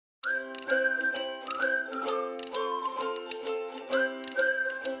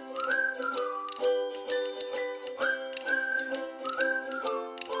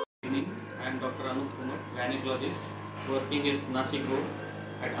working at Nasik Road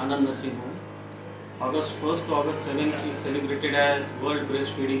at Anand Nursing Home. August 1st to August 7th is celebrated as World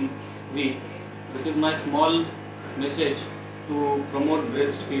Breastfeeding Week. This is my small message to promote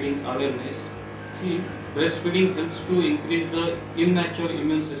breastfeeding awareness. See, breastfeeding helps to increase the immature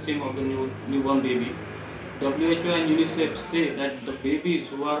immune system of the newborn baby. WHO and UNICEF say that the babies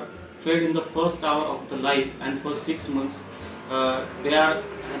who are fed in the first hour of the life and for 6 months, they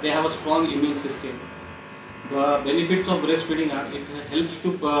have a strong immune system. The benefits of breastfeeding are it helps to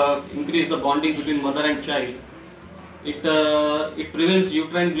increase the bonding between mother and child. It prevents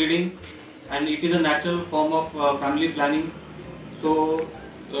uterine bleeding, and it is a natural form of family planning. So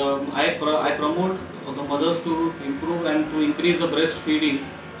I promote the mothers to improve and to increase the breastfeeding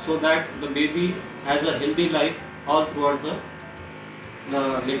so that the baby has a healthy life all throughout the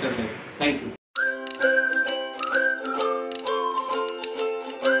later life. Thank you.